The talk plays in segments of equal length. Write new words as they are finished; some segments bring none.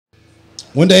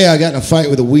One day I got in a fight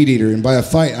with a weed eater, and by a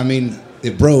fight, I mean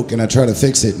it broke, and I tried to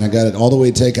fix it, and I got it all the way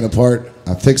taken apart.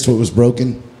 I fixed what was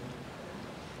broken,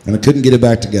 and I couldn't get it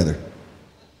back together.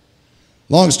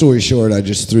 Long story short, I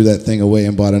just threw that thing away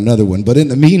and bought another one. But in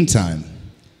the meantime,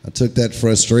 I took that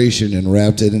frustration and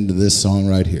wrapped it into this song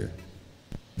right here.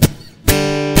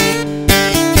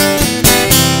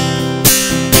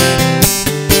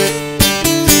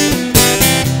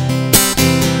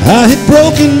 I had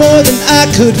broken more than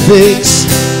I could fix,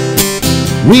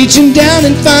 reaching down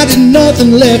and finding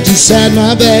nothing left inside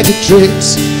my bag of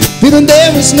tricks, feeling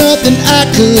there was nothing I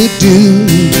could do,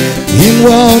 and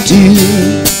want you.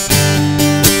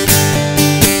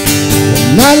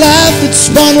 My life had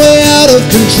spun way out of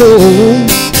control,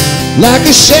 like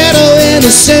a shadow in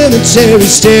a cemetery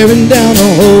staring down a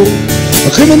hole,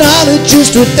 a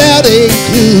criminologist without a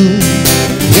clue,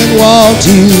 and want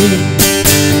you.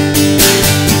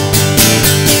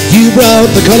 You brought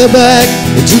the color back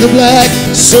into the black,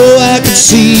 so I could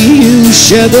see you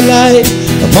shed the light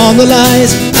upon the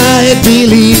lies I had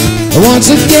believed. I once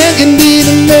again can be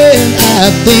the man I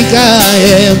think I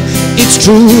am. It's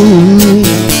true.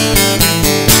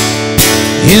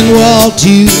 And walked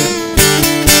you.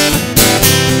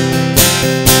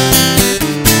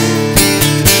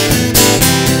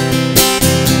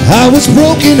 I was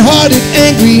broken-hearted,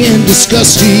 angry, and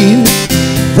disgusted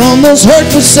from those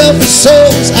hurtful, selfish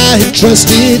souls I had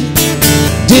trusted,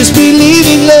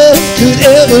 disbelieving love could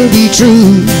ever be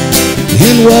true,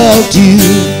 and walked you.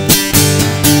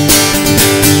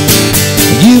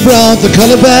 You brought the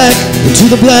color back into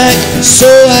the black,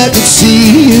 so I could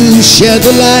see you shed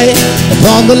the light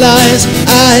upon the lies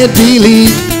I had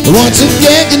believed. Once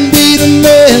again can be the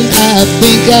man I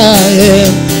think I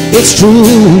am. It's true,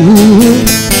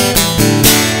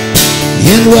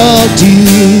 and walked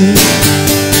you.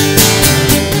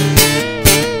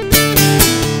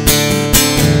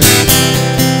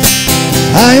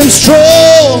 I am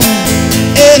strong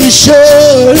and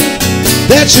sure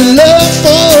that your love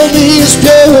for me is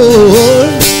pure,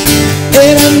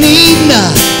 and I need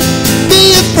not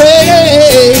be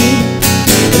afraid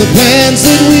of the plans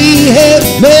that we have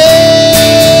made.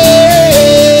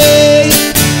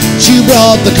 You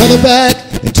brought the color back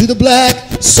into the black,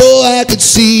 so I could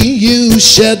see you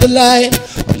shed the light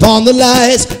upon the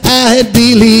lies I had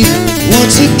believed.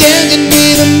 Once again can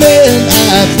be the man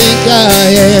I think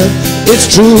I am. It's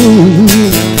true,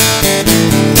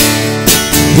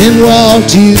 and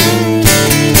walked you,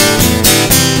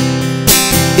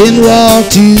 and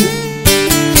walked you,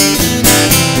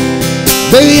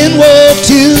 baby, and walked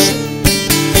you.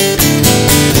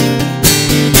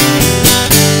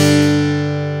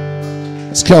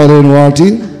 Let's call it and walked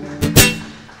you.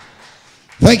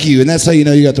 Thank you, and that's how you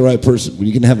know you got the right person. When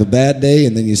you can have a bad day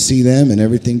and then you see them and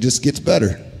everything just gets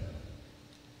better.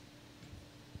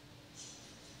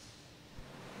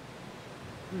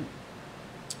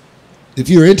 If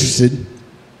you're interested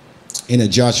in a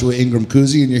Joshua Ingram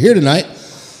koozie and you're here tonight,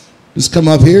 just come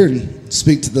up here and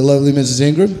speak to the lovely Mrs.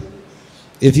 Ingram.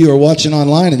 If you are watching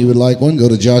online and you would like one, go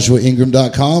to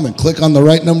joshuaingram.com and click on the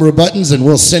right number of buttons and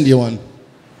we'll send you one.